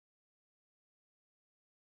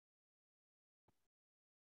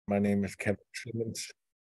My name is Kevin Simmons.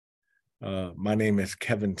 My name is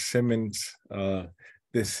Kevin Simmons.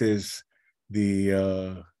 This is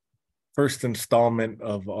the first installment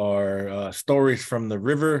of our Stories from the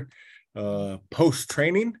River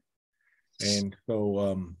post-training. And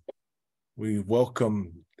so we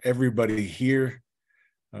welcome everybody here.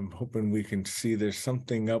 I'm hoping we can see there's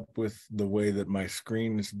something up with the way that my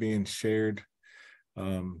screen is being shared.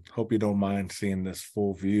 Hope you don't mind seeing this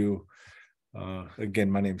full view.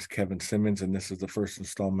 Again, my name is Kevin Simmons, and this is the first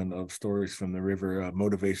installment of Stories from the River,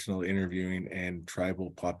 Motivational Interviewing and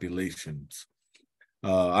Tribal Populations.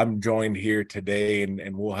 I'm joined here today,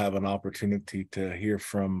 and we'll have an opportunity to hear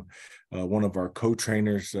from one of our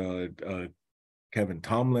co-trainers, Kevin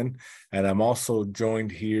Tomlin, and I'm also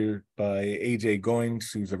joined here by AJ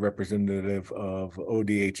Goins, who's a representative of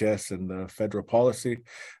ODHS and the federal policy,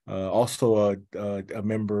 also a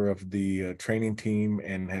member of the training team,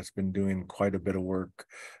 and has been doing quite a bit of work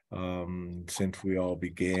since we all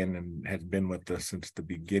began, and has been with us since the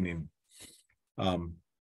beginning.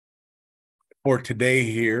 For today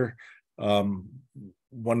here,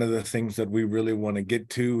 one of the things that we really want to get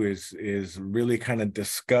to is really kind of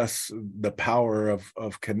discuss the power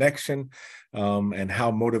of connection, and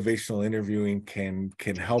how motivational interviewing can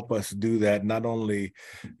help us do that, not only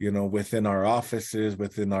within our offices,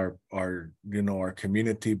 within our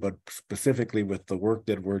community, but specifically with the work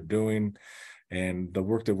that we're doing. And the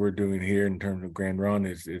work that we're doing here in terms of Grand Run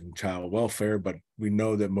is in child welfare, but we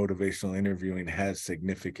know that motivational interviewing has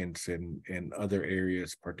significance in other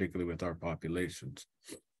areas, particularly with our populations.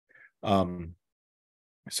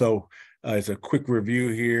 So as a quick review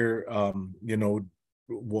here,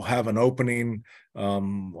 we'll have an opening.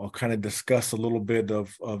 I'll kind of discuss a little bit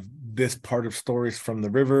of this part of Stories from the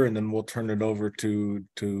River, and then we'll turn it over to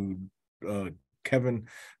Kevin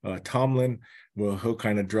Tomlin. He'll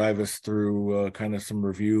kind of drive us through kind of some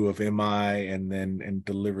review of MI, and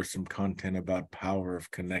deliver some content about power of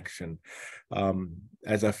connection.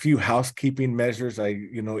 As a few housekeeping measures,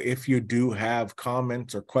 if you do have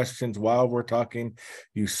comments or questions while we're talking,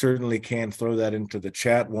 you certainly can throw that into the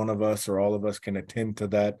chat. One of us or all of us can attend to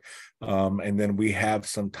that. And then we have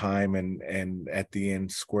some time and at the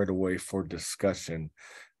end squared away for discussion.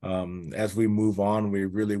 As we move on, we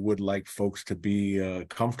really would like folks to be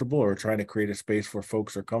comfortable, or trying to create a space where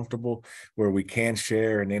folks are comfortable, where we can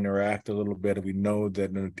share and interact a little bit. We know that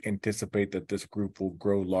and anticipate that this group will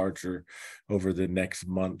grow larger over the next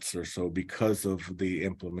months or so because of the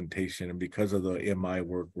implementation and because of the MI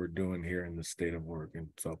work we're doing here in the state of Oregon.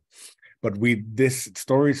 So, but this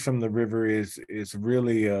Stories from the River is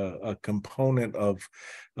really a component of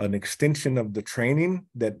an extension of the training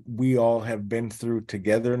that we all have been through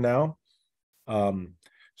together now.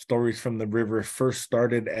 Stories from the River first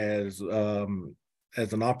started as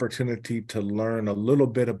an opportunity to learn a little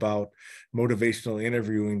bit about motivational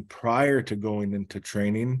interviewing prior to going into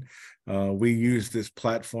training. We use this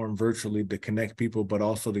platform virtually to connect people, but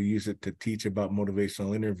also to use it to teach about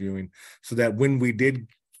motivational interviewing, so that when we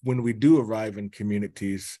do arrive in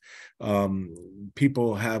communities,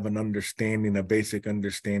 people have a basic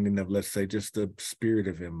understanding of, let's say, just the spirit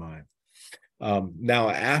of MI. Now,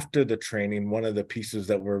 after the training, one of the pieces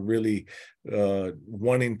that we're really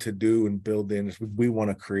wanting to do and build in is we want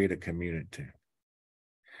to create a community.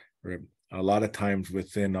 Right? A lot of times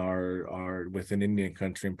within within Indian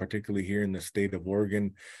country, and particularly here in the state of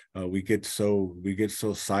Oregon, we get so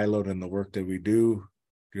siloed in the work that we do.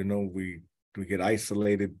 We get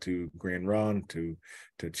isolated to Grand Run, to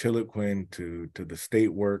Chiloquin, to the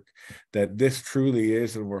state work, that this truly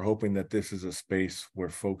is, and we're hoping that this is a space where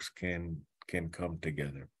folks can come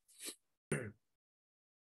together.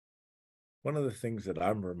 One of the things that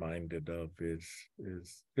I'm reminded of is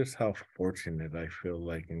just how fortunate I feel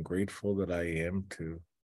like and grateful that I am to.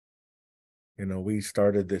 We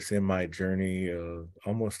started this MI journey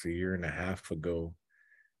almost a year and a half ago,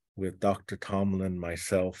 with Dr. Tomlin,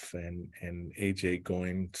 myself, and AJ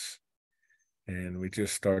Goins. And we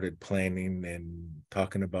just started planning and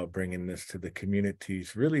talking about bringing this to the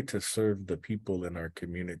communities, really to serve the people in our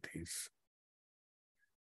communities,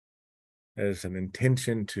 as an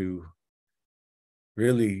intention to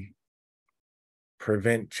really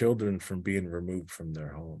prevent children from being removed from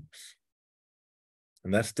their homes.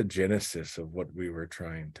 And that's the genesis of what we were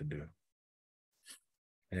trying to do.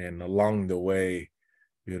 And along the way,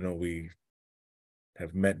 we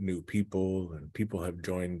have met new people, and people have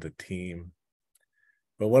joined the team.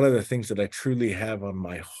 But one of the things that I truly have on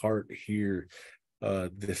my heart here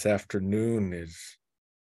this afternoon is,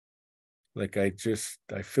 like, I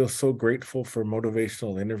feel so grateful for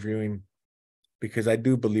motivational interviewing, because I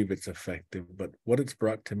do believe it's effective, but what it's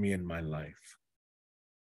brought to me in my life.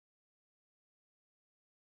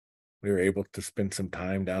 we were able to spend some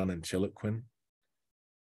time down in Chiloquin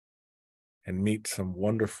and meet some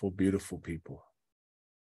wonderful, beautiful people.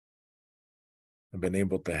 I've been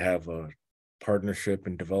able to have a partnership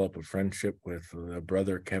and develop a friendship with a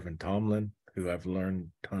brother, Kevin Tomlin, who I've learned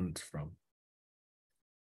tons from.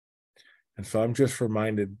 And so I'm just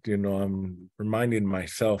reminded, I'm reminding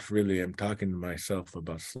myself, really, I'm talking to myself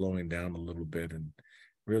about slowing down a little bit and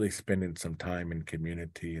really spending some time in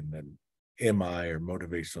community and then MI or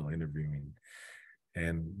motivational interviewing.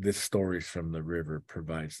 And this Stories from the River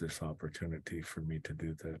provides this opportunity for me to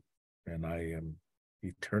do that. And I am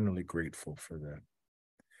eternally grateful for that.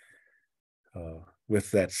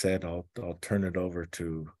 With that said, I'll turn it over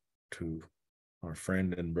to our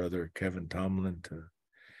friend and brother, Kevin Tomlin, to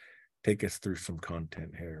take us through some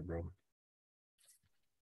content here, bro.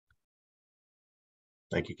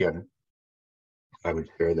 Thank you, Kevin. I would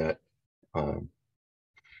share that.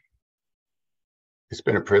 It's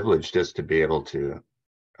been a privilege just to be able to,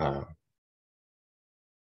 I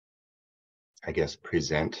guess,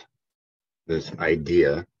 present this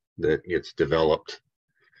idea that gets developed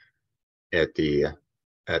at the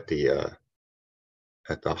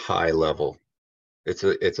high level. It's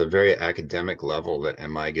a very academic level that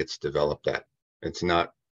MI gets developed at. It's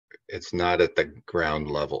not at the ground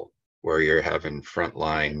level where you're having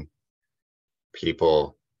frontline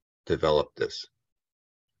people develop this.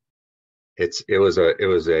 It was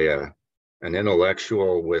an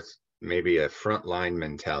intellectual with maybe a frontline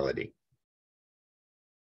mentality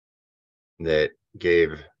that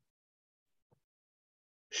gave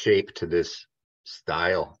shape to this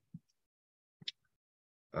style.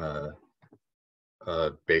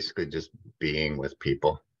 Basically just being with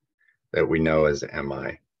people that we know as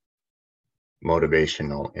MI,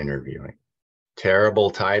 motivational interviewing. Terrible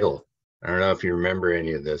title. I don't know if you remember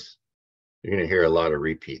any of this. You're going to hear a lot of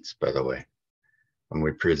repeats, by the way, when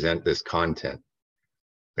we present this content.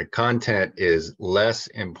 The content is less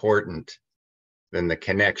important than the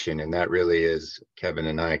connection, and that really is, Kevin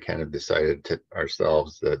and I kind of decided to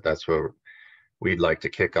ourselves that that's where we'd like to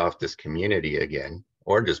kick off this community again,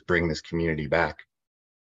 or just bring this community back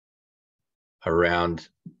around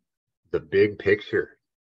the big picture.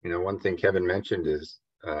 One thing Kevin mentioned is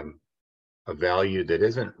a value that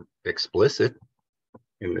isn't explicit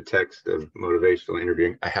in the text of motivational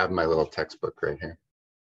interviewing. I have my little textbook right here.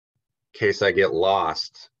 In case I get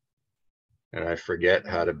lost and I forget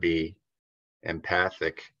how to be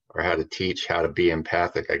empathic or how to teach how to be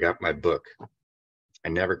empathic, I got my book. I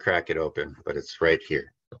never crack it open, but it's right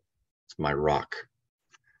here. It's my rock.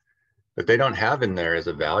 But they don't have in there as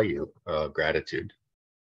a value gratitude.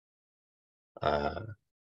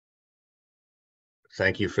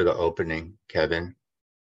 Thank you for the opening, Kevin.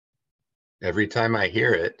 Every time I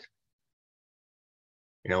hear it,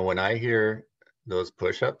 when I hear those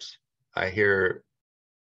push-ups, I hear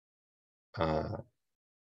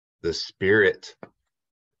the spirit,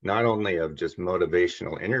 not only of just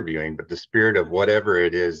motivational interviewing, but the spirit of whatever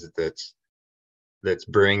it is that's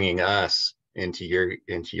bringing us into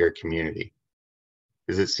your community,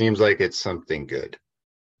 because it seems like it's something good.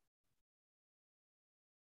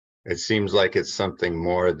 It seems like it's something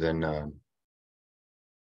more than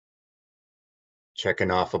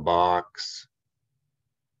checking off a box,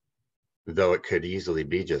 though it could easily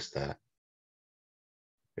be just that.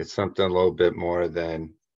 It's something a little bit more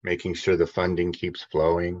than making sure the funding keeps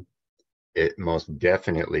flowing. It most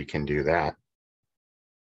definitely can do that,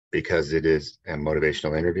 because it is, and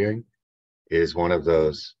motivational interviewing is one of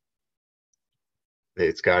those.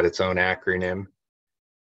 It's got its own acronym.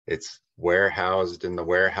 It's warehoused in the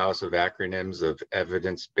warehouse of acronyms of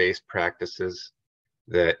evidence-based practices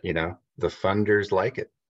that, the funders like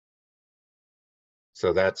it.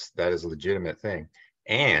 So that is a legitimate thing.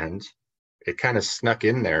 And it kind of snuck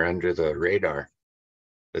in there under the radar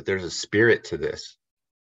that there's a spirit to this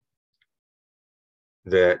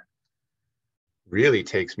that really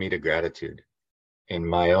takes me to gratitude in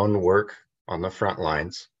my own work on the front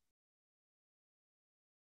lines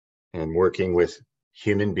and working with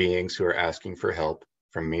human beings who are asking for help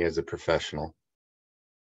from me as a professional.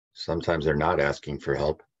 Sometimes they're not asking for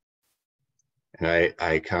help. And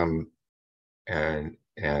I come and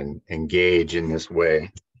engage in this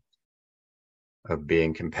way of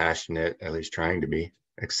being compassionate, at least trying to be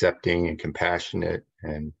accepting and compassionate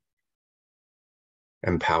and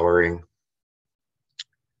empowering.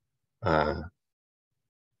 That's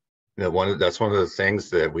one of the things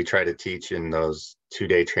that we try to teach in those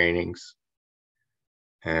 2-day trainings,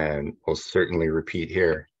 and we'll certainly repeat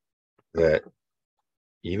here, that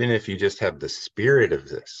even if you just have the spirit of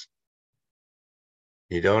this,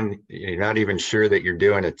 you're not even sure that you're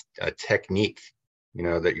doing a technique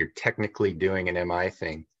that you're technically doing an MI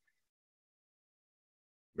thing.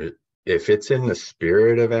 But if it's in the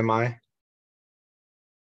spirit of MI,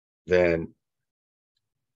 then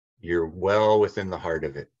you're well within the heart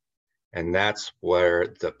of it. And that's where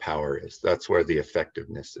the power is. That's where the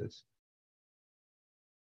effectiveness is.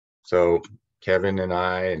 So Kevin and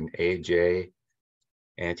I and AJ,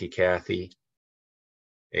 Auntie Kathy,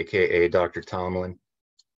 AKA Dr. Tomlin,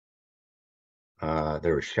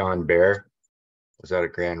 there was Sean Bear, was at a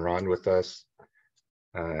Grand Ronde with us.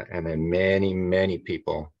 And then many, many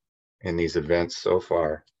people in these events so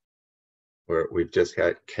far, where we've just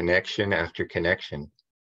got connection after connection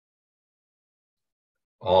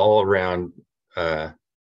all around,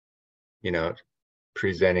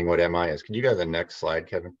 presenting what MI is. Can you go to the next slide,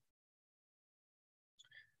 Kevin?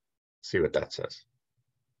 See what that says.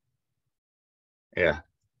 Yeah,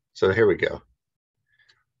 so here we go. A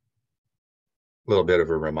little bit of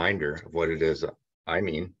a reminder of what it is I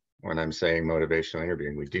mean when I'm saying motivational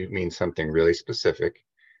interviewing. We do mean something really specific,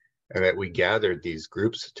 and that we gathered these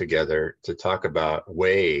groups together to talk about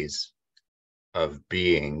ways of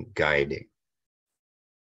being guiding,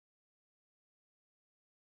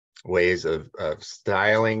 ways of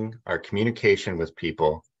styling our communication with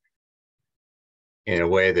people in a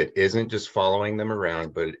way that isn't just following them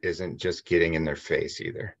around, but it isn't just getting in their face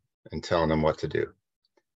either and telling them what to do.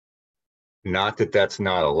 Not that that's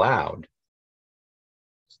not allowed,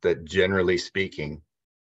 it's that generally speaking,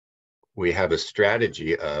 we have a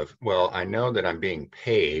strategy of, well, I know that I'm being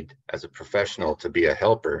paid as a professional to be a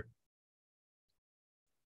helper.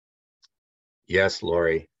 Yes,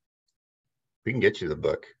 Lori, we can get you the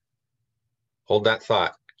book. Hold that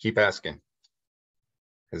thought, keep asking.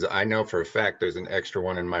 Because I know for a fact there's an extra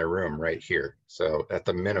one in my room right here. So at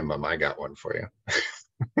the minimum, I got one for you.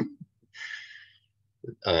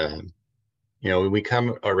 We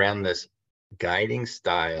come around this guiding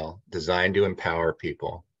style designed to empower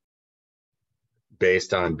people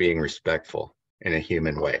based on being respectful in a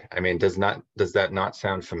human way. I mean, does that not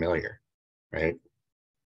sound familiar, right?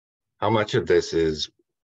 How much of this is,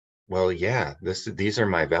 well, yeah, these are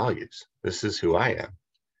my values. This is who I am.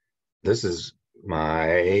 This is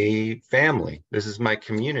my family. This is my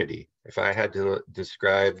community. If I had to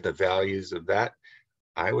describe the values of that,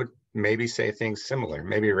 I would maybe say things similar,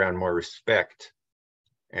 maybe around more respect.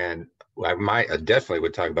 And I definitely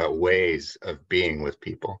would talk about ways of being with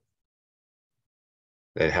people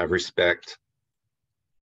that have respect,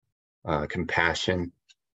 compassion,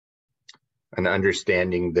 an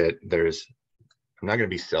understanding that I'm not going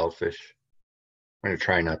to be selfish. I'm going to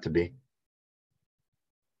try not to be.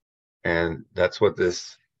 And that's what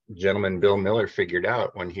this gentleman, Bill Miller, figured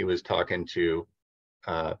out when he was talking to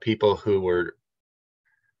people who were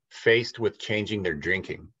faced with changing their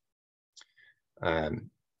drinking.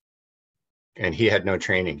 And he had no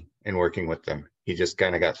training in working with them. He just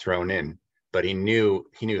kind of got thrown in, but he knew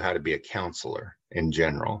how to be a counselor in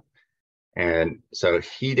general. And so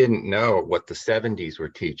he didn't know what the 70s were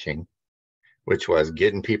teaching, which was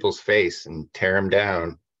get in people's face and tear them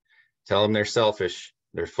down, tell them they're selfish,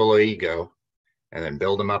 they're full of ego, and then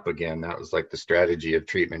build them up again. That was like the strategy of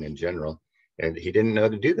treatment in general. And he didn't know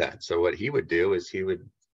to do that. So what he would do is he would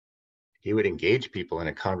engage people in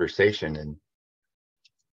a conversation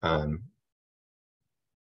and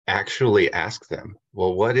actually ask them,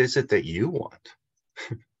 well, what is it that you want?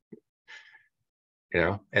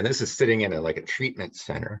 And this is sitting in a treatment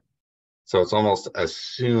center. So it's almost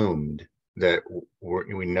assumed that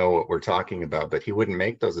we know what we're talking about, but he wouldn't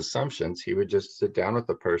make those assumptions. He would just sit down with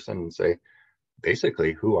the person and say,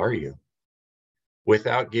 basically, who are you?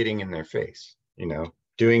 Without getting in their face,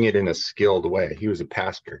 doing it in a skilled way. He was a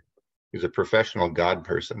pastor. He was a professional God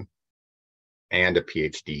person and a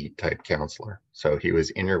PhD type counselor. So he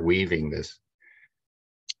was interweaving this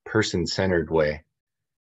person-centered way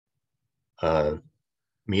of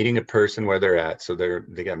meeting a person where they're at. So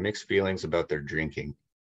they got mixed feelings about their drinking.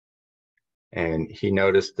 And he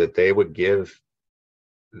noticed that they would give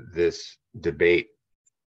this debate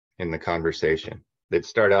in the conversation. They'd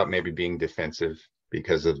start out maybe being defensive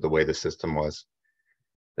because of the way the system was.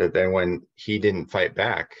 That then when he didn't fight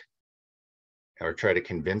back or try to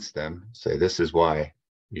convince them, say, this is why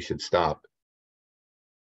you should stop,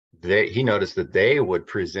 he noticed that they would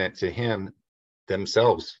present to him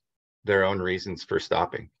themselves their own reasons for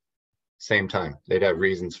stopping. Same time, they'd have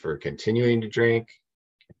reasons for continuing to drink,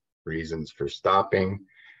 reasons for stopping,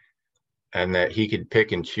 and that he could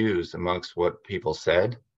pick and choose amongst what people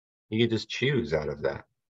said. He could just choose out of that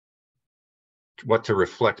what to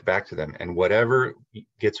reflect back to them. And whatever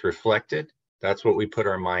gets reflected, that's what we put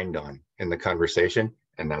our mind on in the conversation,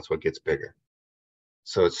 and that's what gets bigger.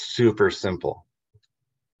 So it's super simple.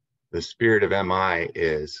 The spirit of MI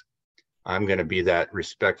is, I'm going to be that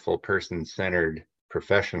respectful, person-centered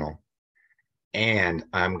professional, and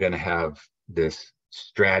I'm going to have this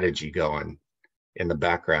strategy going in the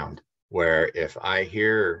background where if I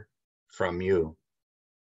hear from you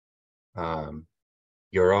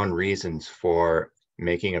your own reasons for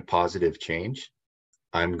making a positive change,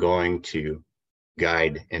 I'm going to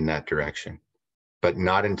guide in that direction, but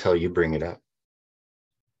not until you bring it up.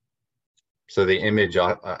 So the image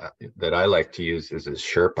that I like to use is a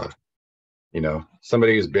Sherpa,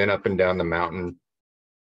 somebody who's been up and down the mountain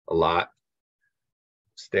a lot,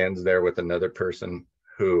 stands there with another person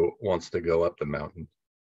who wants to go up the mountain.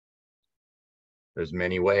 There's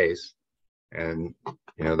many ways. And,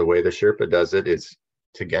 the way the Sherpa does it is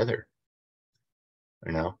together,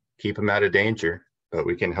 keep them out of danger, but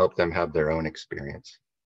we can help them have their own experience.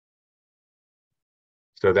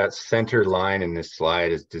 So that center line in this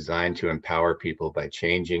slide is designed to empower people by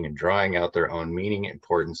changing and drawing out their own meaning,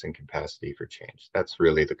 importance, and capacity for change. That's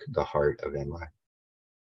really the heart of MI.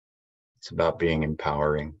 It's about being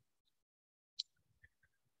empowering.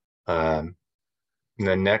 In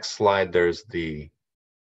the next slide, there's the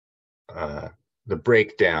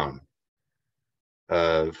breakdown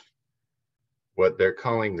of what they're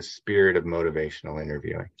calling the spirit of motivational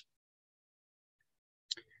interviewing.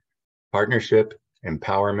 Partnership,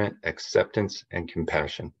 empowerment, acceptance, and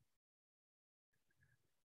compassion.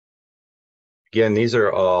 Again, these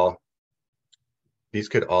could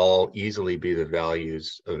all easily be the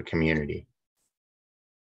values of a community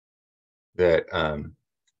that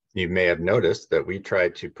you may have noticed that we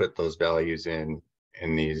tried to put those values in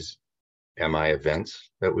these MI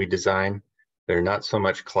events that we design. They're not so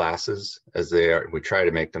much classes as they are. We try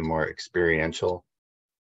to make them more experiential.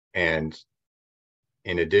 And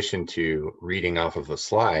in addition to reading off of a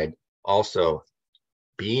slide, also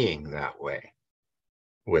being that way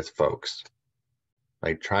with folks,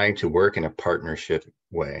 like trying to work in a partnership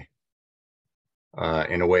way,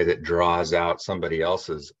 in a way that draws out somebody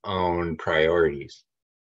else's own priorities.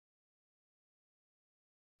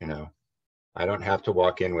 I don't have to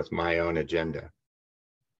walk in with my own agenda.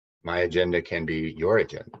 My agenda can be your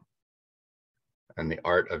agenda. And the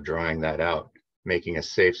art of drawing that out, making a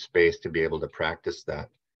safe space to be able to practice that,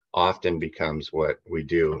 often becomes what we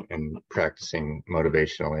do in practicing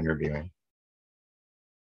motivational interviewing.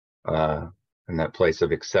 In that place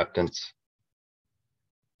of acceptance.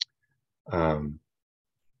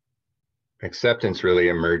 Acceptance really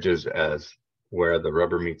emerges as where the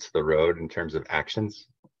rubber meets the road in terms of actions.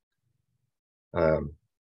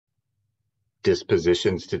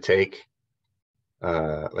 Dispositions to take,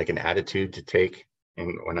 like an attitude to take.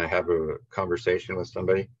 And when I have a conversation with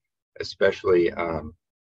somebody, especially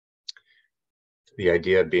the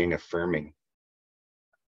idea of being affirming,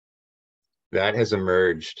 that has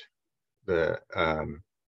emerged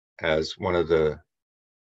as one of the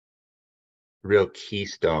real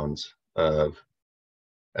keystones of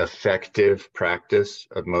effective practice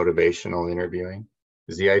of motivational interviewing.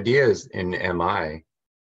 Because the idea is in MI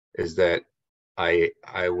is that I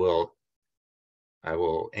will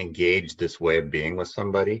engage this way of being with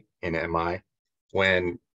somebody in MI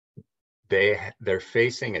when they're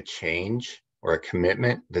facing a change or a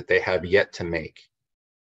commitment that they have yet to make.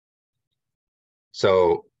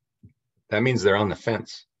 So that means they're on the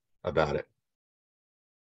fence about it.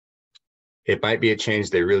 It might be a change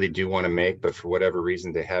they really do want to make, but for whatever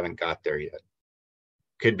reason, they haven't got there yet.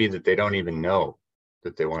 Could be that they don't even know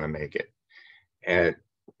that they want to make it. And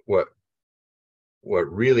what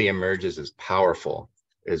really emerges as powerful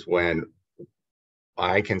is when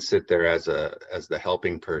I can sit there as the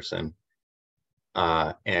helping person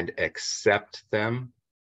and accept them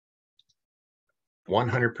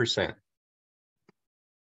 100%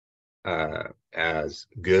 as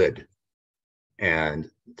good and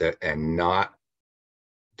not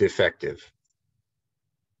defective.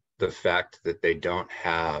 The fact that they don't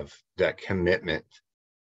have that commitment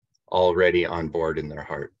already on board in their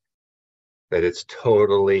heart, that it's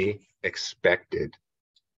totally expected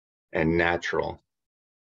and natural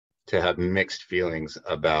to have mixed feelings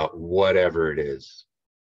about whatever it is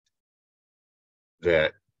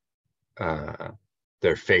that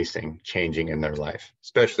they're facing changing in their life,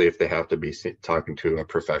 especially if they have to be talking to a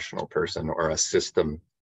professional person or a system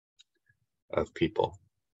of people.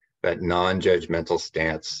 That non-judgmental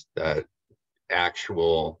stance, that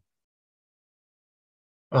actual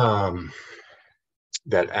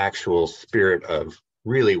spirit of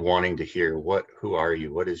really wanting to hear who are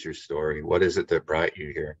you, what is your story, what is it that brought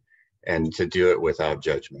you here, and to do it without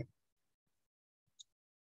judgment.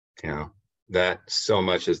 That so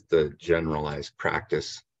much is the generalized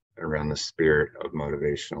practice around the spirit of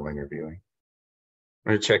motivational interviewing.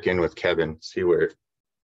 I'm going to check in with Kevin, see where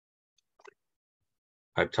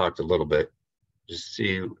I've talked a little bit, just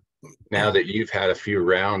see now that you've had a few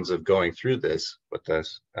rounds of going through this with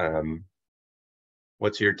us.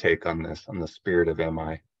 What's your take on this, on the spirit of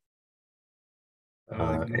MI?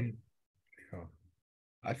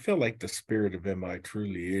 I feel like the spirit of MI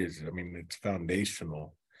truly is. I mean, it's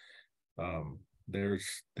foundational.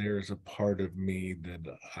 There's a part of me that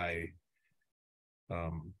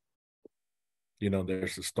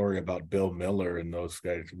there's a story about Bill Miller and those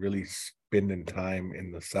guys really spending time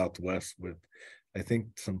in the Southwest with, I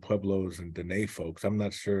think, some Pueblos and Dene folks. I'm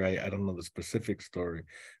not sure. I don't know the specific story,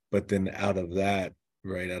 but then out of that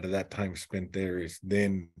time spent there is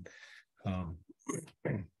then,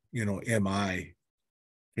 MI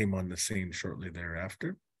came on the scene shortly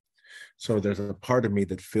thereafter. So there's a part of me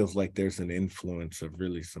that feels like there's an influence of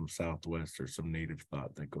really some Southwest or some native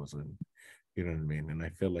thought that goes in, you know what I mean? And I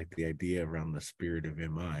feel like the idea around the spirit of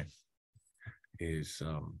MI is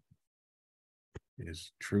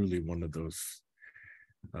truly one of those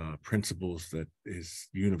principles that is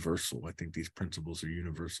universal. I think these principles are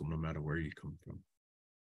universal no matter where you come from.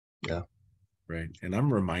 Yeah. Right. And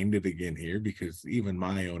I'm reminded again here, because even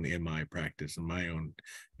my own MI practice and my own,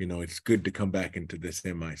 it's good to come back into this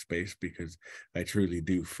MI space, because I truly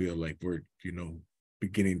do feel like we're,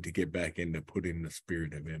 beginning to get back into putting the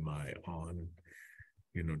spirit of MI on,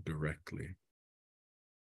 directly.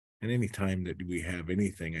 And anytime that we have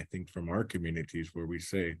anything, I think, from our communities where we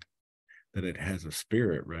say that it has a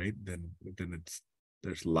spirit, right, then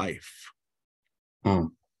there's life.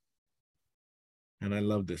 And I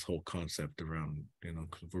love this whole concept around, because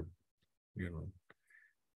we're,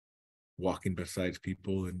 walking beside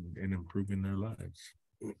people and improving their lives.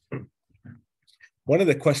 One of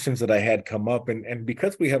the questions that I had come up, and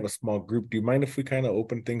because we have a small group, do you mind if we kind of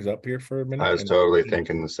open things up here for a minute? I was totally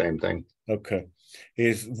thinking the same thing. Okay.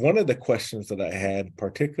 Is one of the questions that I had,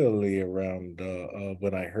 particularly around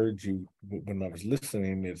when I heard you, when I was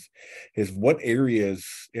listening, is what areas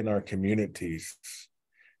in our communities,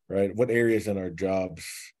 right? What areas in our jobs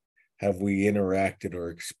have we interacted or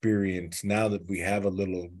experienced now that we have a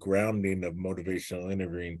little grounding of motivational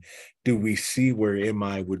interviewing? Do we see where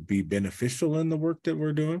MI would be beneficial in the work that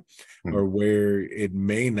we're doing, or where it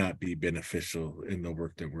may not be beneficial in the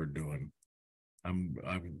work that we're doing?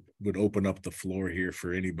 I would open up the floor here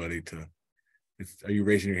for anybody to. Are you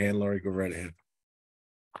raising your hand, Laurie? Go right ahead.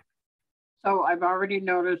 So I've already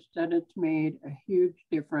noticed that it's made a huge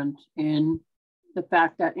difference in the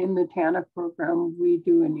fact that in the TANF program, we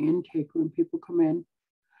do an intake when people come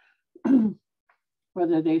in.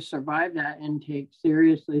 Whether they survive that intake,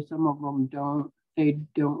 seriously, some of them don't. They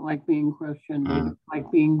don't like being questioned. They don't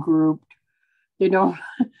like being grouped. They don't,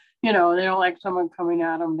 they don't like someone coming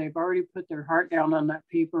at them. They've already put their heart down on that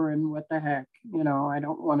paper, and what the heck, I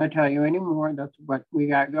don't want to tell you anymore. That's what we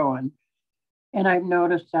got going. And I've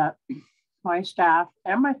noticed that my staff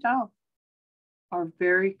and myself are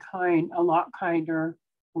very kind, a lot kinder.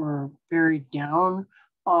 We're very down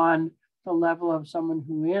on the level of someone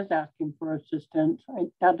who is asking for assistance.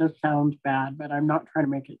 That just sounds bad, but I'm not trying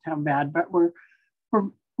to make it sound bad. But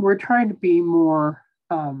we're trying to be more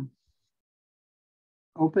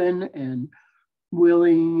open and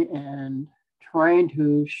willing, and trying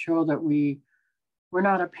to show that we're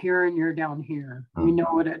not up here and you're down here. We know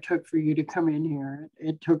what it took for you to come in here.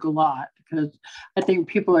 It took a lot, because I think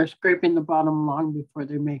people are scraping the bottom long before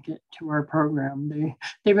they make it to our program.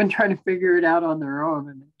 They've been trying to figure it out on their own,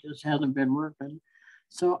 and it just hasn't been working.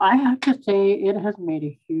 So I have to say it has made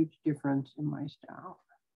a huge difference in my staff.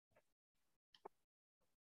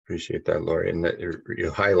 Appreciate that, Lori. And that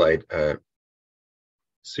you highlight a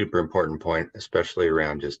super important point, especially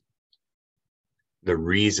around just the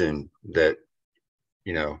reason that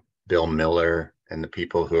Bill Miller and the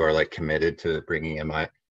people who are committed to bringing MI,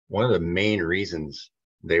 one of the main reasons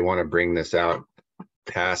they want to bring this out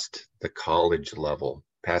past the college level,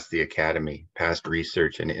 past the academy, past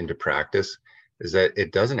research and into practice, is that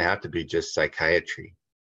it doesn't have to be just psychiatry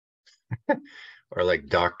or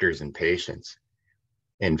doctors and patients.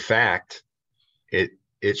 In fact,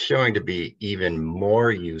 it's showing to be even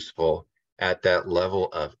more useful at that level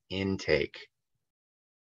of intake,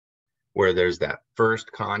 where there's that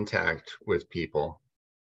first contact with people,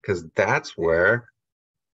 because that's where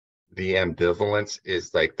the ambivalence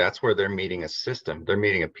is. That's where they're meeting a system. They're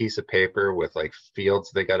meeting a piece of paper with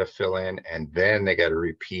fields they got to fill in, and then they got to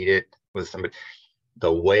repeat it with somebody.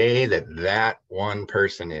 The way that one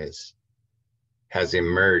person has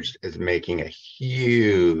emerged as making a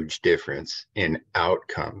huge difference in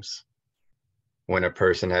outcomes. When a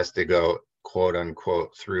person has to go quote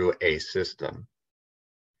unquote, through a system.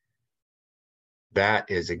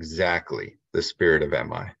 That is exactly the spirit of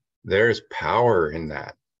MI. There's power in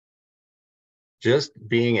that. Just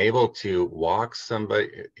being able to walk somebody,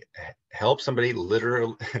 help somebody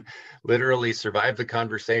literally survive the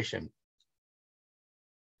conversation,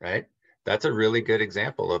 right? That's a really good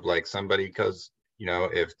example of like somebody, because, you know,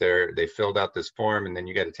 if they filled out this form and then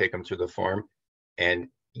you got to take them through the form, and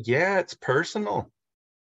yeah, it's personal.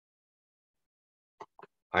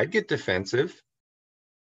 I'd get defensive.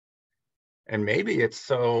 And maybe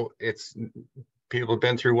it's people have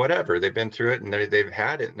been through whatever, they've been through it and they've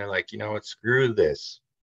had it and they're like, you know what, screw this.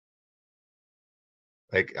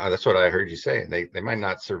 Like, that's what I heard you say. They might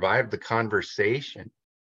not survive the conversation.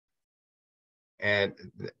 And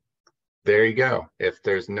there you go. If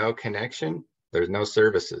there's no connection, there's no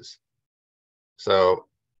services. So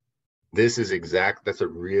this is that's a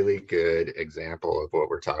really good example of what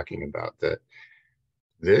we're talking about, that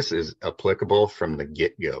this is applicable from the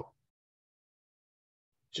get-go.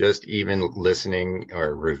 Just even listening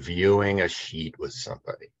or reviewing a sheet with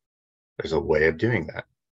somebody. There's a way of doing that.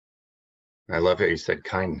 I love how you said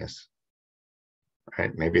kindness,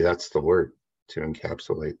 right? Maybe that's the word to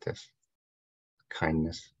encapsulate this.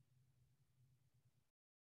 Kindness.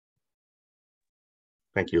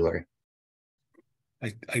 Thank you, Larry.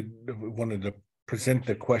 I wanted to present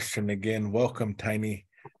the question again. Welcome, Tiny.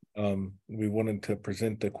 We wanted to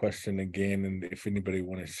present the question again, and if anybody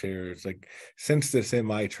want to share, it's like, since this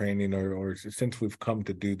MI training or since we've come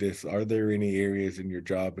to do this, are there any areas in your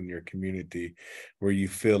job and your community where you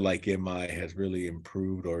feel like MI has really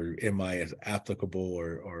improved, or MI is applicable,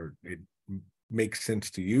 or it makes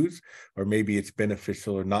sense to use, or maybe it's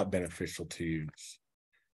beneficial or not beneficial to use?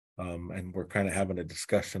 And we're kind of having a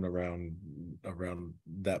discussion around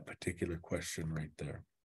that particular question right there.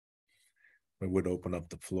 I would open up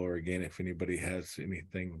the floor again if anybody has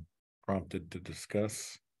anything prompted to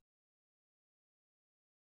discuss.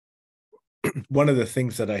 One of the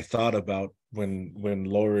things that I thought about when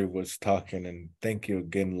Lori was talking, and thank you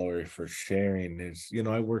again, Lori, for sharing, is, you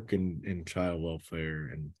know, I work in child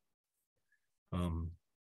welfare, and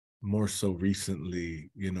more so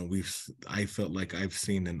recently, you know, I felt like I've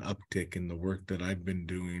seen an uptick in the work that I've been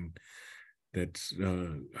doing that's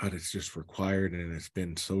just required, and it's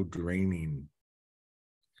been so draining.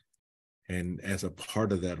 And as a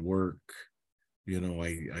part of that work, you know,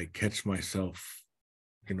 I catch myself,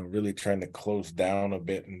 you know, really trying to close down a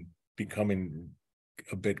bit and becoming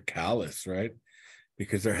a bit callous, right?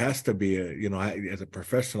 Because there has to be a, you know, as a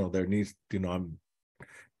professional, there needs, you know, I'm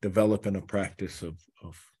developing a practice of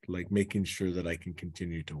like making sure that I can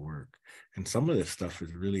continue to work. And some of this stuff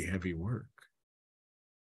is really heavy work.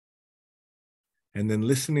 And then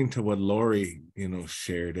listening to what Lori, you know,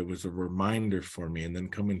 shared, it was a reminder for me. And then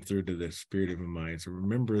coming through to the spirit of MI, so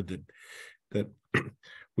remember that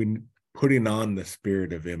we putting on the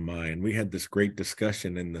spirit of MI. And we had this great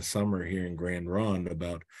discussion in the summer here in Grand Ronde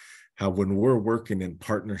about how when we're working in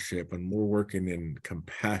partnership and we're working in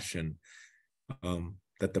compassion,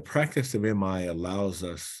 that the practice of MI allows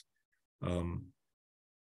us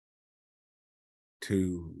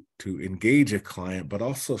to engage a client, but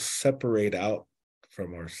also separate out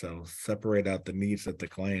from ourselves, separate out the needs that the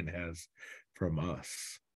client has from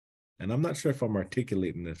us. And I'm not sure if I'm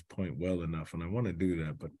articulating this point well enough, and I want to do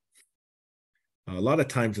that, but a lot of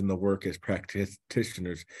times in the work as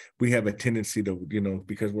practitioners, we have a tendency to, you know,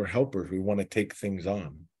 because we're helpers, we want to take things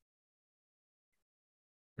on,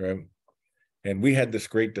 right? And we had this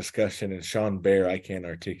great discussion, and Sean Baer, I can't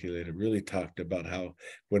articulate it, really talked about how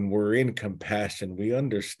when we're in compassion, we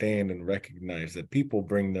understand and recognize that people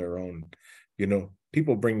bring their own, you know,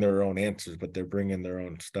 people bring their own answers, but they're bringing their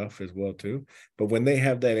own stuff as well too. But when they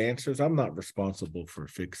have that answers, I'm not responsible for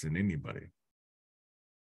fixing anybody.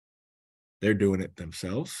 They're doing it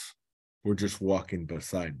themselves. We're just walking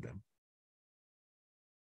beside them.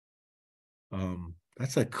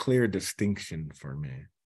 That's a clear distinction for me.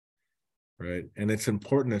 Right. And it's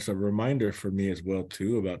important as a reminder for me as well,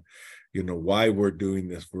 too, about, you know, why we're doing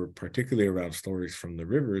this. We're particularly around stories from the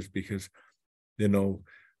rivers because, you know,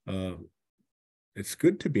 it's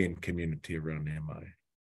good to be in community around MI.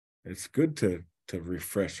 It's good to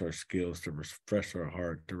refresh our skills, to refresh our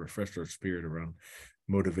heart, to refresh our spirit around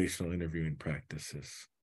motivational interviewing practices,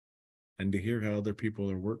 and to hear how other people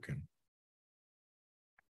are working.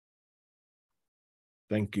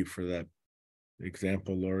 Thank you for that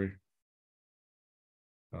example, Lori.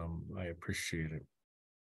 I appreciate it.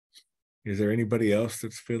 Is there anybody else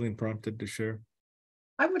that's feeling prompted to share?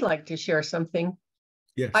 I would like to share something.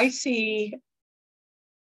 Yes. I see,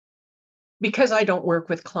 because I don't work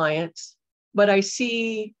with clients, but I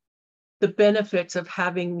see the benefits of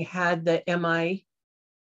having had the MI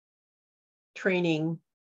training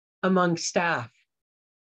among staff,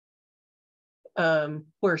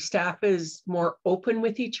 where staff is more open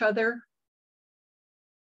with each other,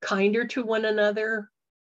 kinder to one another,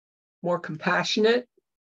 more compassionate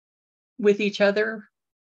with each other.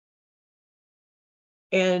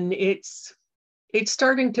 And it's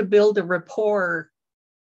starting to build a rapport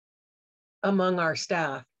among our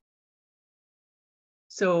staff.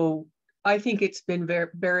 So I think it's been very,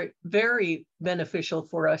 very, very beneficial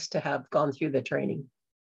for us to have gone through the training.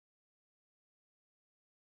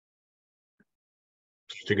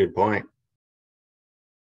 That's a good point.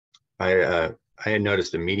 I had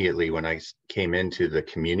noticed immediately when I came into the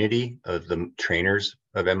community of the trainers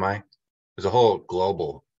of MI, there's a whole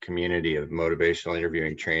global community of motivational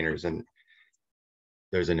interviewing trainers, and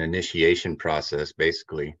there's an initiation process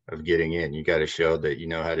basically of getting in. You got to show that you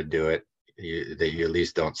know how to do it, that you at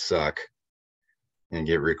least don't suck, and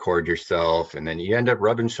record yourself. And then you end up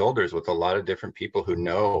rubbing shoulders with a lot of different people who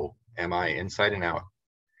know MI inside and out.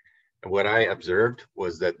 And what I observed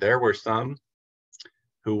was that there were some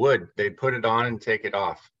who they'd put it on and take it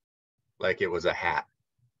off like it was a hat.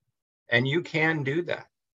 And you can do that.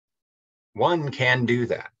 One can do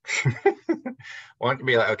that. One can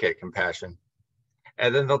be like, okay, compassion.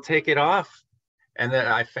 And then they'll take it off. And then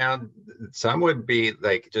I found some would be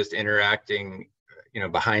like just interacting,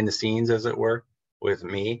 behind the scenes, as it were, with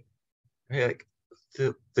me. Like,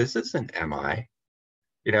 this isn't MI,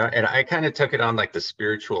 and I kind of took it on like the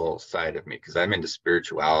spiritual side of me, because I'm into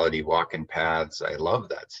spirituality, walking paths. I love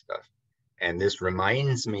that stuff. And this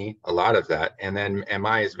reminds me a lot of that. And then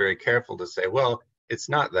MI is very careful to say, well, it's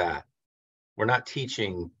not that. We're not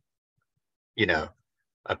teaching,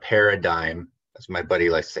 a paradigm, as my buddy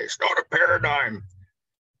likes to say. It's not a paradigm.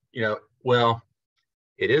 Well,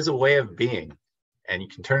 it is a way of being, and you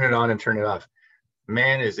can turn it on and turn it off.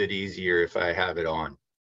 Man, is it easier if I have it on,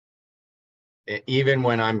 even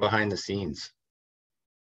when I'm behind the scenes,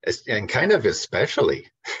 and kind of especially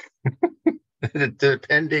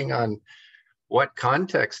depending on what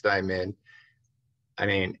context I'm in. I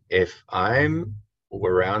mean, if I'm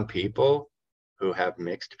around people who have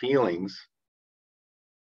mixed feelings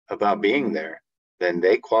about being there, then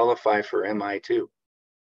they qualify for MI too.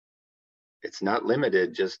 It's not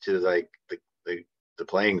limited just to like the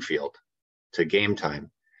playing field, to game time.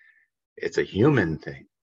 It's a human thing.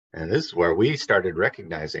 And this is where we started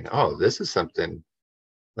recognizing, oh, this is something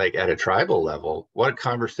like at a tribal level, what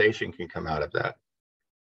conversation can come out of that?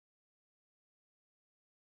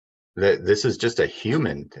 That this is just a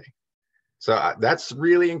human thing. So that's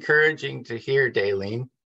really encouraging to hear, Daylene,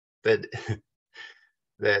 that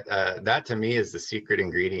that to me is the secret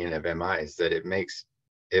ingredient of MI, is that it makes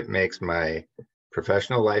my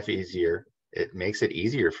professional life easier. It makes it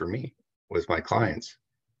easier for me with my clients,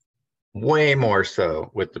 way more so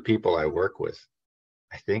with the people I work with.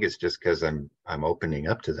 I think it's just because I'm opening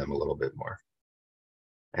up to them a little bit more,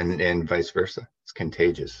 and vice versa. It's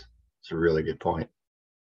contagious. It's a really good point.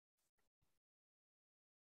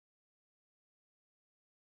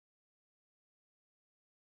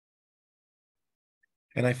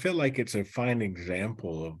 And I feel like it's a fine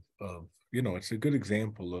example of it's a good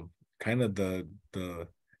example of kind of the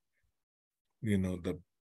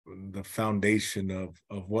foundation of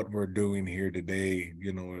what we're doing here today.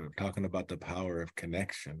 We're talking about the power of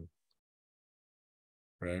connection,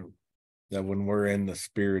 right? That when we're in the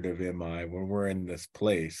spirit of MI, when we're in this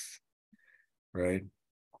place, right,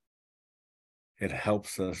 it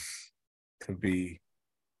helps us to be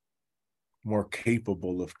more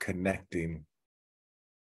capable of connecting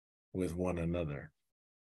with one another,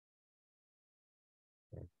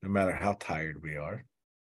 no matter how tired we are,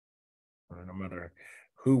 or no matter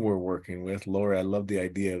who we're working with. Laura, I love the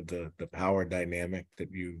idea of the power dynamic that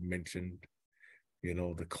you mentioned,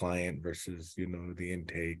 the client versus, the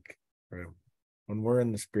intake, right? When we're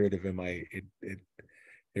in the spirit of MI,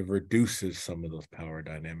 it reduces some of those power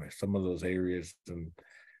dynamics, some of those areas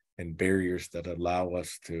and barriers that allow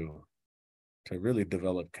us to really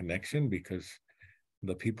develop connection, because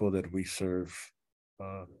the people that we serve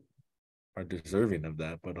are deserving of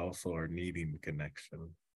that, but also are needing connection.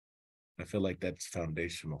 I feel like that's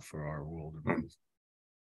foundational for our world.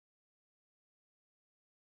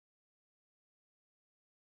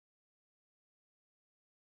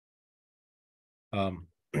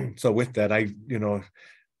 So with that, I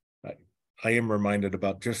am reminded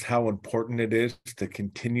about just how important it is to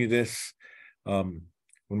continue this. When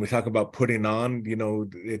we talk about putting on,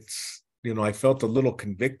 it's, I felt a little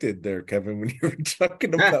convicted there, Kevin, when you were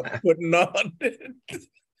talking about putting on.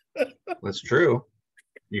 That's true.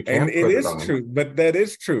 You And can't it put it is on. true, but that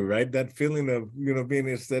is true, right? That feeling of, being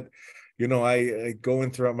is that, I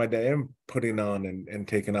going throughout my day, I'm putting on and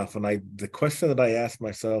taking off. And the question that I ask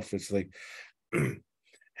myself is like,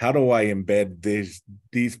 how do I embed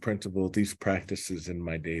these principles, these practices in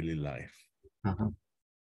my daily life? Uh-huh.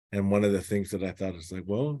 And one of the things that I thought is like,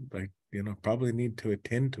 well, I, probably need to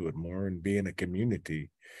attend to it more and be in a community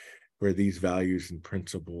where these values and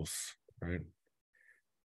principles, right,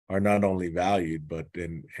 are not only valued, but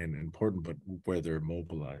and important, but where they're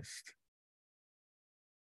mobilized.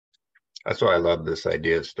 That's why I love this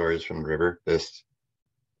idea of stories from the river.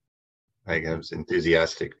 I was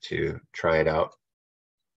enthusiastic to try it out,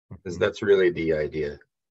 because that's really the idea.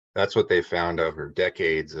 That's what they found over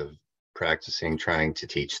decades of practicing, trying to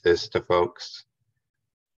teach this to folks,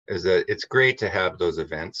 is that it's great to have those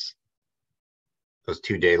events, those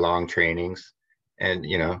 2-day long trainings. And,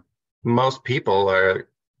 most people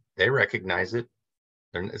they recognize it.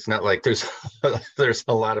 It's not like there's there's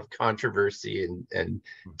a lot of controversy and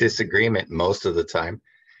disagreement most of the time.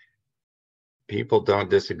 People don't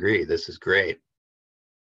disagree. This is great.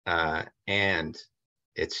 And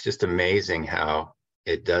it's just amazing how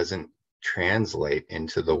it doesn't translate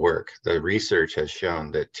into the work. The research has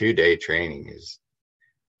shown that 2-day training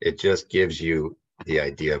it just gives you the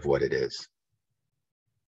idea of what it is.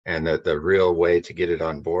 And that the real way to get it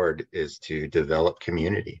on board is to develop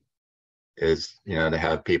community, is, to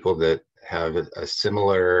have people that have a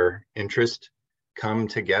similar interest come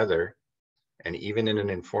together. And even in an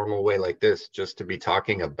informal way like this, just to be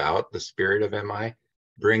talking about the spirit of MI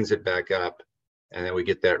brings it back up. And then we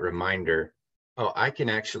get that reminder, oh, I can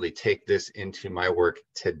actually take this into my work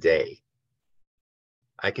today.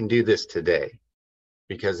 I can do this today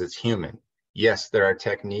because it's human. Yes, there are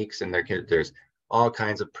techniques and there's all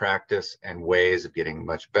kinds of practice and ways of getting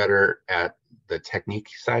much better at the technique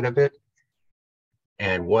side of it.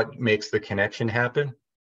 And what makes the connection happen?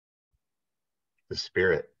 The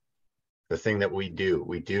spirit, the thing that we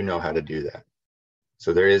do know how to do that.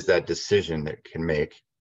 So there is that decision that can make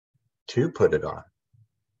to put it on.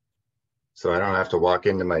 So I don't have to walk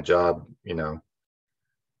into my job,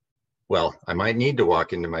 well, I might need to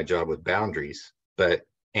walk into my job with boundaries,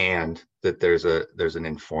 and that there's an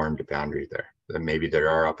informed boundary there, that maybe there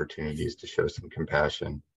are opportunities to show some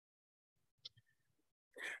compassion.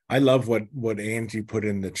 I love what Angie put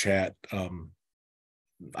in the chat.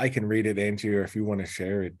 I can read it, Angie, or if you want to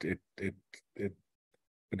share it,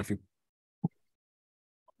 but if you,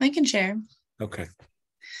 I can share. Okay.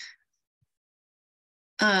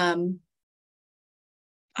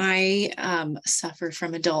 I suffer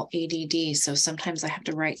from adult ADD, so sometimes I have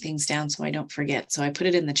to write things down so I don't forget. So I put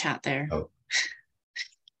it in the chat there. Oh.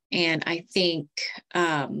 And I think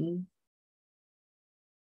I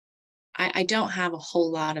don't have a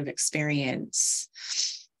whole lot of experience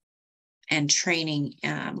and training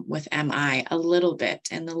with MI, a little bit.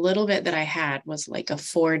 And the little bit that I had was like a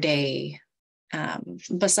 4-day,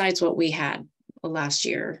 besides what we had last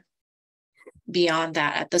year. Beyond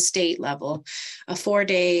that, at the state level, a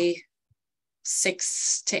 4-day,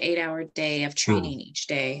 6 to 8 hour day of training each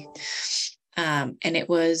day. And it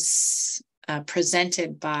was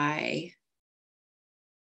presented by,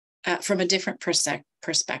 from a different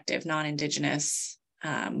perspective, non-Indigenous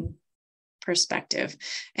perspective,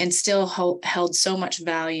 and still held so much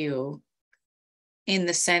value in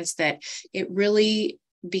the sense that it really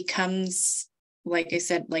becomes, like I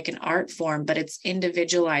said, like an art form, but it's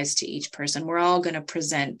individualized to each person. We're all going to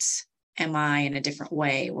present MI in a different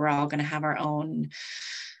way. We're all going to have our own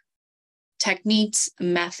techniques,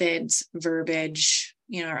 methods, verbiage,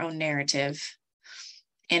 our own narrative.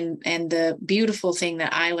 And the beautiful thing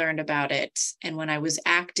that I learned about it, and when I was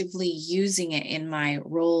actively using it in my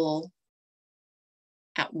role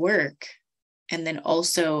at work, and then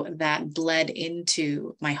also that bled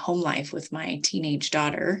into my home life with my teenage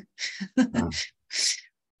daughter,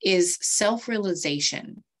 is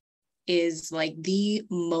self-realization is like the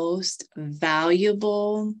most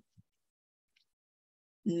valuable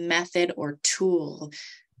method or tool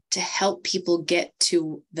to help people get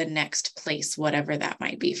to the next place, whatever that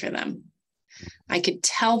might be for them. I could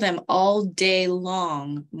tell them all day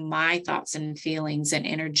long my thoughts and feelings and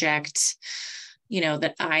interject,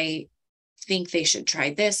 that I think they should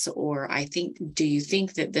try this, or do you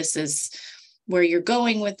think that this is where you're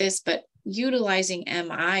going with this? But utilizing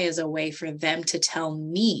MI as a way for them to tell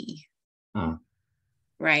me,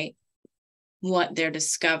 right, what they're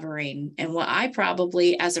discovering, and what I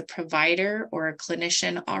probably as a provider or a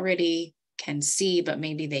clinician already can see, but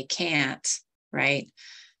maybe they can't, right?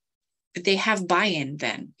 But they have buy-in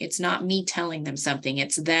then. It's not me telling them something,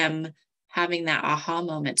 it's them having that aha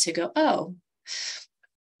moment to go, oh,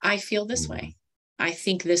 I feel this way. I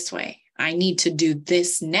think this way. I need to do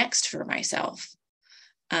this next for myself.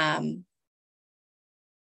 And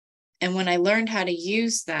when I learned how to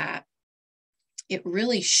use that, it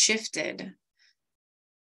really shifted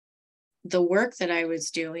the work that I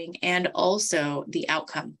was doing and also the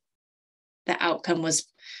outcome. The outcome was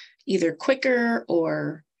either quicker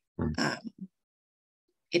or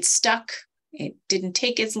it stuck. It didn't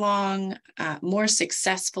take as long, more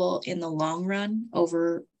successful in the long run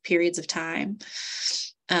over periods of time.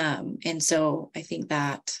 And so I think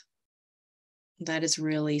that is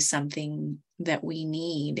really something that we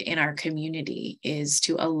need in our community, is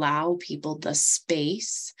to allow people the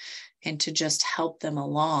space and to just help them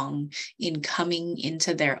along in coming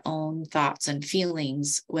into their own thoughts and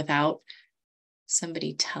feelings without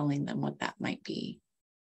somebody telling them what that might be.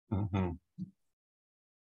 Mm-hmm.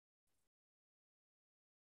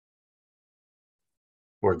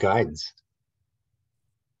 We're guides,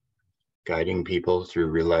 guiding people through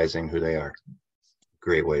realizing who they are.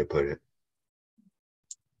 Great way to put it.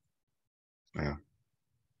 Yeah.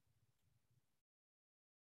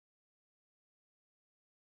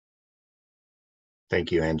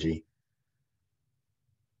 Thank you, Angie.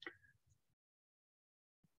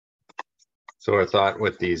 So our thought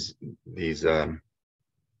with these I don't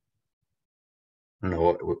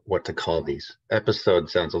know what to call these. Episode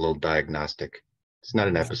sounds a little diagnostic. It's not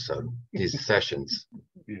an episode. These sessions,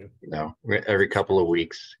 Yeah. you know, every couple of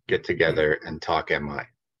weeks get together and talk MI.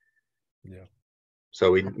 Yeah.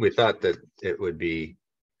 So we thought that it would be,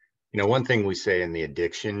 you know, one thing we say in the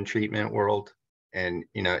addiction treatment world, and,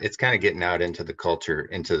 you know, it's kind of getting out into the culture,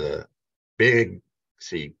 into the big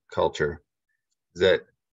C culture, that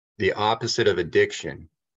the opposite of addiction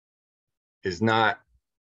is not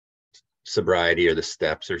sobriety or the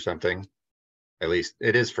steps or something. At least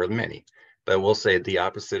it is for many, but we'll say the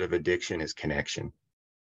opposite of addiction is connection.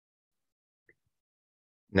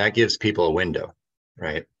 And that gives people a window,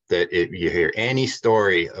 right? That if you hear any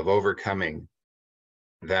story of overcoming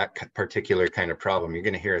that particular kind of problem, you're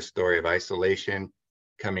going to hear a story of isolation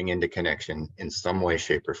coming into connection in some way,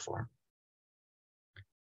 shape, or form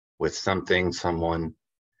with something, someone,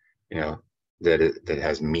 you know, that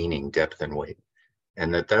has meaning, depth, and weight.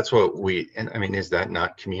 And that's what and I mean, is that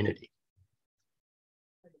not community?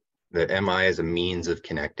 That MI is a means of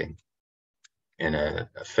connecting in an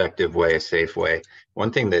effective way, a safe way.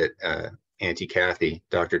 One thing that Auntie Kathy,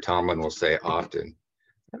 Dr. Tomlin, will say often,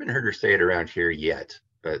 I haven't heard her say it around here yet,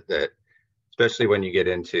 but that especially when you get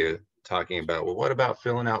into talking about, well, what about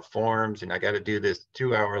filling out forms and I got to do this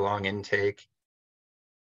 2-hour-long intake?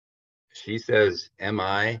 She says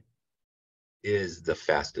MI is the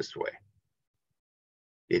fastest way.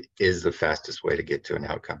 It is the fastest way to get to an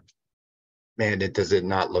outcome. Man, does it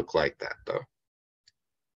not look like that though?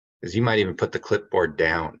 Because you might even put the clipboard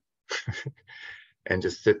down and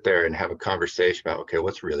just sit there and have a conversation about, okay,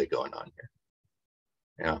 what's really going on here?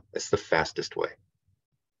 You know, it's the fastest way.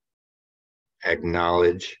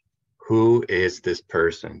 Acknowledge, who is this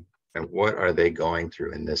person and what are they going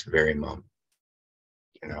through in this very moment?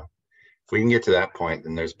 You know, if we can get to that point,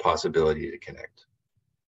 then there's possibility to connect.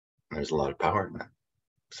 And there's a lot of power in that.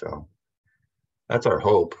 So that's our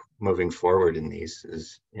hope moving forward in these,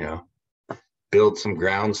 is, you know, build some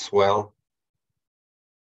groundswell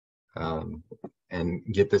and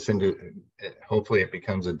get this into, hopefully it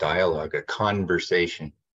becomes a dialogue, a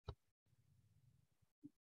conversation.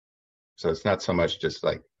 So it's not so much just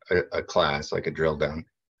like a class, like a drill down.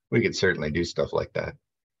 We could certainly do stuff like that.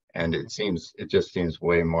 And it just seems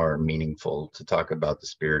way more meaningful to talk about the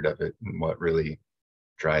spirit of it and what really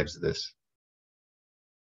drives this.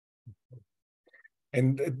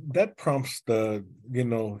 And that prompts the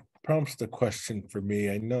question for me.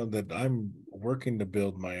 I know that I'm working to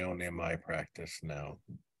build my own MI practice now.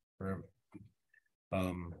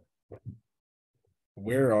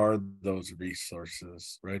 Where are those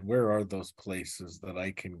resources, right? Where are those places that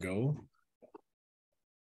I can go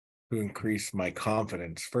to increase my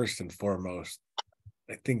confidence? First and foremost,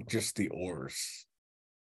 I think just the oars,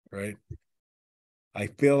 right? I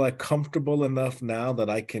feel like comfortable enough now that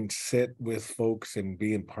I can sit with folks and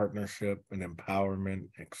be in partnership and empowerment,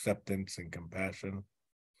 acceptance, and compassion.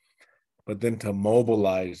 But then to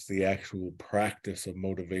mobilize the actual practice of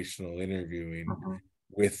motivational interviewing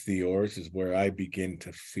with the oars is where I begin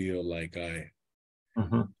to feel like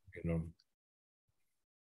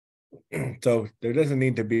so there doesn't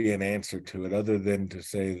need to be an answer to it other than to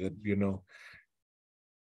say that,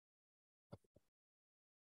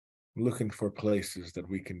 looking for places that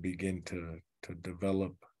we can begin to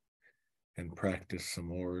develop and practice some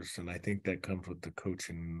oars. And I think that comes with the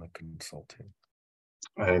coaching and the consulting.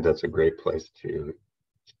 I think that's a great place to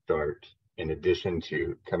start in addition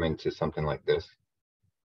to coming to something like this?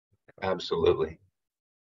 Absolutely.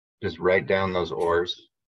 Just write down those oars.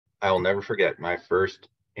 I will never forget my first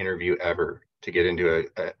interview ever to get into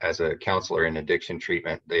as a counselor in addiction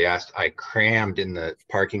treatment. They asked, I crammed in the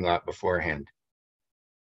parking lot beforehand.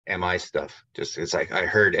 MI stuff. Just, it's like, I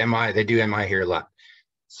heard MI, they do MI here a lot.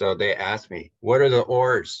 So they asked me, what are the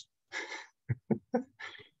oars?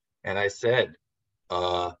 And I said,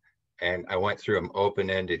 and I went through them,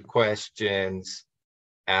 open-ended questions,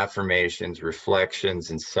 affirmations,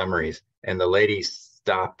 reflections, and summaries. And the lady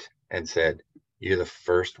stopped and said, you're the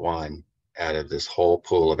first one out of this whole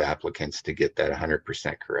pool of applicants to get that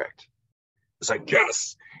 100% correct. It's like,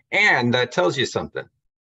 yes. And that tells you something,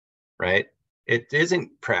 right? It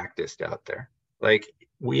isn't practiced out there. Like,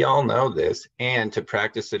 we all know this, and to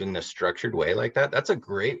practice it in a structured way like that, that's a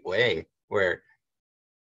great way where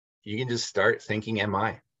you can just start thinking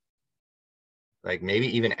MI. Like,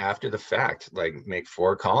 maybe even after the fact, like, make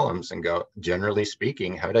 4 columns and go, generally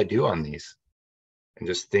speaking, how'd I do on these? And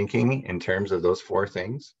just thinking in terms of those 4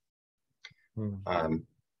 things.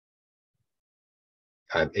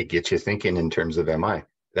 It gets you thinking in terms of MI.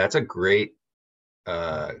 That's a great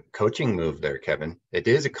coaching move there, Kevin. It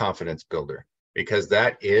is a confidence builder, because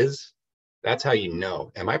that's how you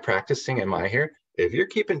know, am I practicing MI here? If you're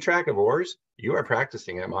keeping track of oars, you are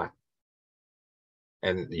practicing MI.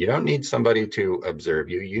 And you don't need somebody to observe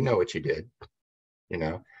you. You know what you did. You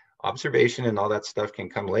know, observation and all that stuff can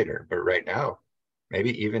come later. But right now,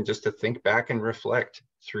 maybe even just to think back and reflect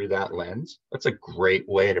through that lens, that's a great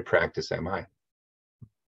way to practice MI.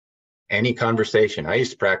 Any conversation. I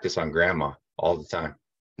used to practice on grandma all the time.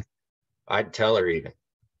 I'd tell her even.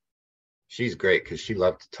 She's great because she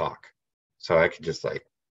loved to talk. So I could just like,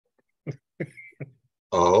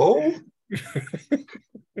 oh?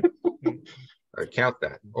 Or count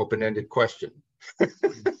that. Open-ended question.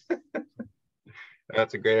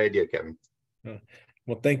 That's a great idea, Kevin.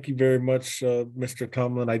 Well, thank you very much, Mr.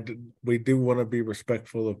 Tomlin. We do want to be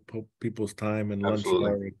respectful of people's time and lunch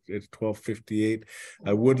hour. It's 12:58.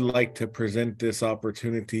 I would like to present this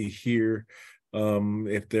opportunity here.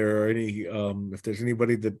 If there's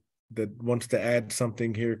anybody that wants to add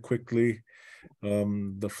something here quickly,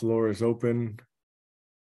 the floor is open.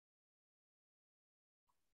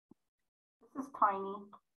 This is Tiny.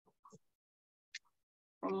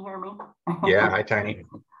 Can you hear me? Yeah, hi, Tiny.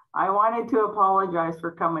 I wanted to apologize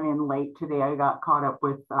for coming in late today. I got caught up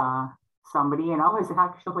with somebody, and I was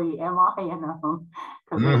actually MI in them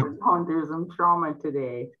because I was going through some trauma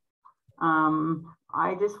today.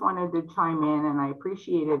 I just wanted to chime in, and I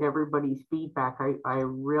appreciated everybody's feedback. I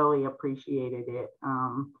really appreciated it.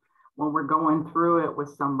 When we're going through it with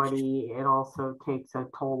somebody, it also takes a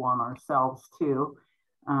toll on ourselves too.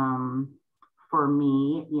 For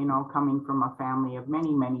me, you know, coming from a family of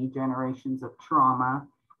many, many generations of trauma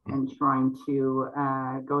and trying to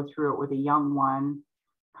go through it with a young one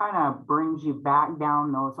kind of brings you back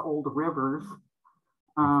down those old rivers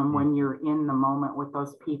when you're in the moment with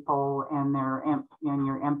those people and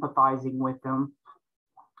you're empathizing with them.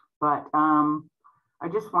 But I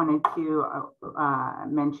just wanted to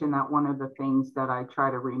mention that one of the things that I try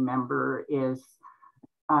to remember is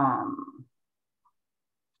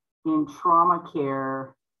in trauma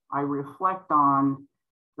care, I reflect on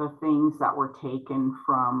the things that were taken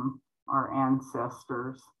from our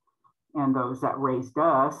ancestors and those that raised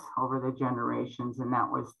us over the generations. And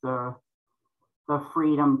that was the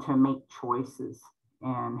freedom to make choices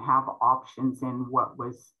and have options in what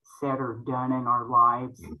was said or done in our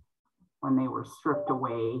lives when they were stripped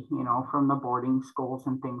away, you know, from the boarding schools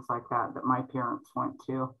and things like that my parents went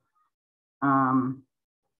to.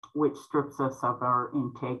 Which strips us of our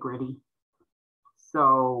integrity.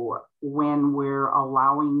 So when we're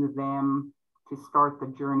allowing them to start the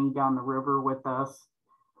journey down the river with us,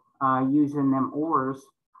 using them oars,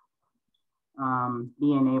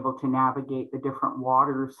 being able to navigate the different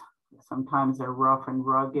waters. Sometimes they're rough and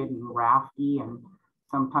rugged and rafty, and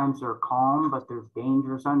sometimes they're calm, but there's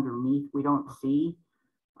dangers underneath we don't see.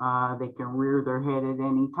 They can rear their head at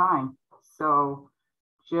any time. So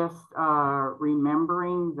just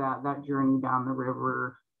remembering that journey down the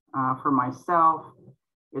river for myself,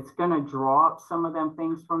 it's going to draw up some of them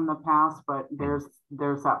things from the past, but there's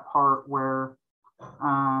that part where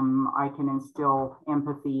I can instill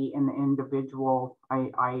empathy in the individual.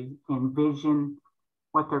 I envision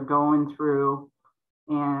what they're going through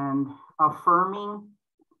and affirming,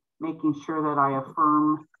 making sure that I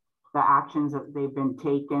affirm the actions that they've been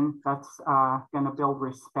taken. That's going to build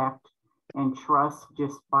respect and trust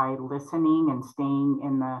just by listening and staying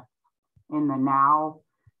in the now.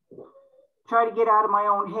 try to get out of my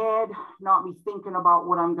own head, not be thinking about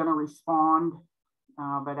what I'm going to respond,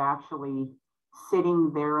 but actually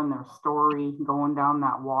sitting there in their story, going down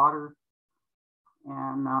that water,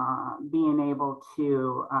 and being able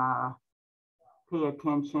to pay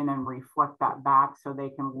attention and reflect that back so they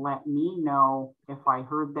can let me know if I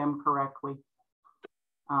heard them correctly.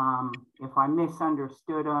 If I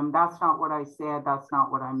misunderstood them, that's not what I said, that's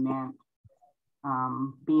not what I meant.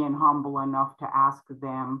 Being humble enough to ask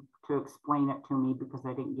them to explain it to me because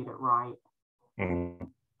I didn't get it right.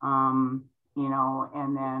 You know,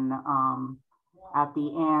 and then at the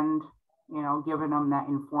end, you know, giving them that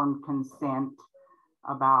informed consent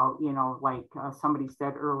about, you know, like somebody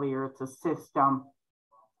said earlier, it's a system.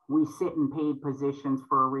 We sit in paid positions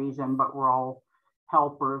for a reason, but we're all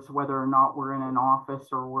helpers, whether or not we're in an office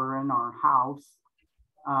or we're in our house.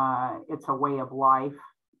 It's a way of life,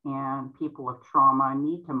 and people of trauma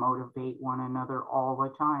need to motivate one another all the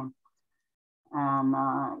time. And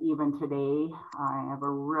even today, I have a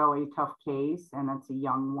really tough case, and it's a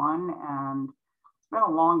young one, and it's been a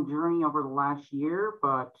long journey over the last year,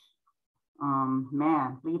 but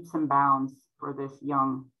man, leaps and bounds for this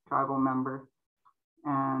young tribal member.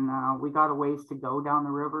 And we got a ways to go down the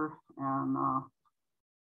river, and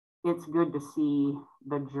it's good to see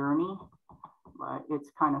the journey, but it's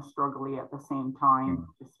kind of struggly at the same time,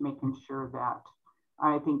 just making sure that,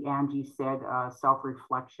 I think Angie said,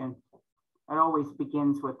 self-reflection. It always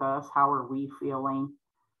begins with us. How are we feeling?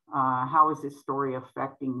 How is this story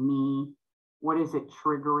affecting me? What is it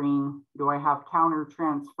triggering? Do I have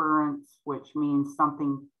countertransference, which means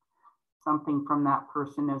something from that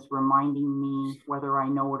person is reminding me, whether I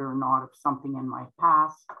know it or not, of something in my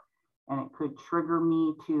past, and it could trigger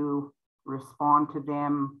me to respond to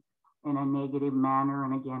them in a negative manner.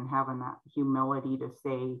 And again, having that humility to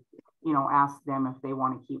say, you know, ask them if they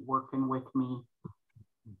want to keep working with me,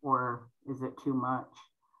 or is it too much?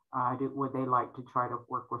 Would they like to try to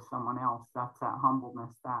work with someone else? That's that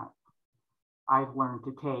humbleness that I've learned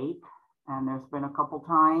to take. And there's been a couple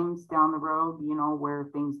times down the road, you know, where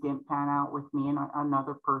things didn't pan out with me and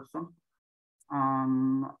another person.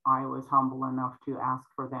 And I was humble enough to ask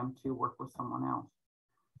for them to work with someone else.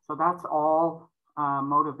 So that's all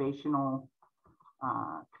motivational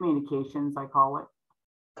communications, I call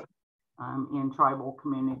it, in tribal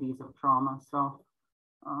communities of trauma. So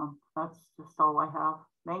that's just all I have.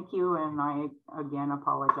 Thank you. And I, again,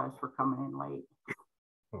 apologize for coming in late.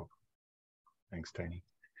 Oh, thanks, Tiny.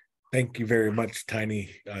 Thank you very much,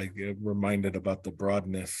 Tiny. I get reminded about the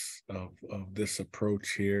broadness of this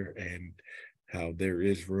approach here, and how there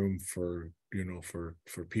is room for, you know, for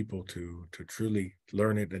people to truly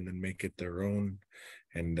learn it and then make it their own,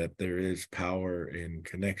 and that there is power in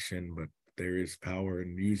connection, but there is power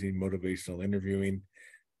in using motivational interviewing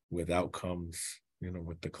with outcomes, you know,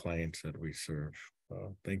 with the clients that we serve.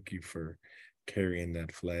 Thank you for carrying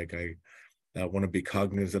that flag. I want to be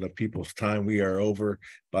cognizant of people's time. We are over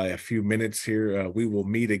by a few minutes here. We will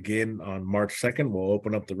meet again on March 2nd. We'll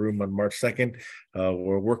open up the room on March 2nd.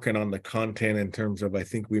 We're working on the content in terms of, I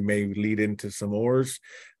think we may lead into some oars.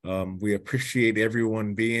 We appreciate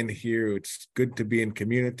everyone being here. It's good to be in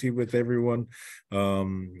community with everyone.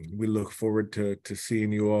 We look forward to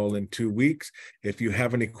seeing you all in 2 weeks. If you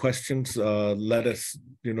have any questions, let us,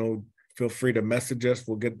 you know, feel free to message us.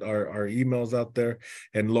 We'll get our emails out there,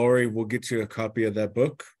 and Lori will get you a copy of that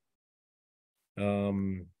book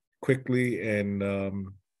quickly, and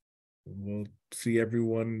we'll see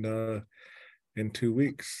everyone in 2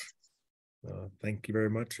 weeks. Thank you very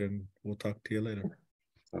much, and we'll talk to you later.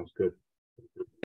 Sounds good.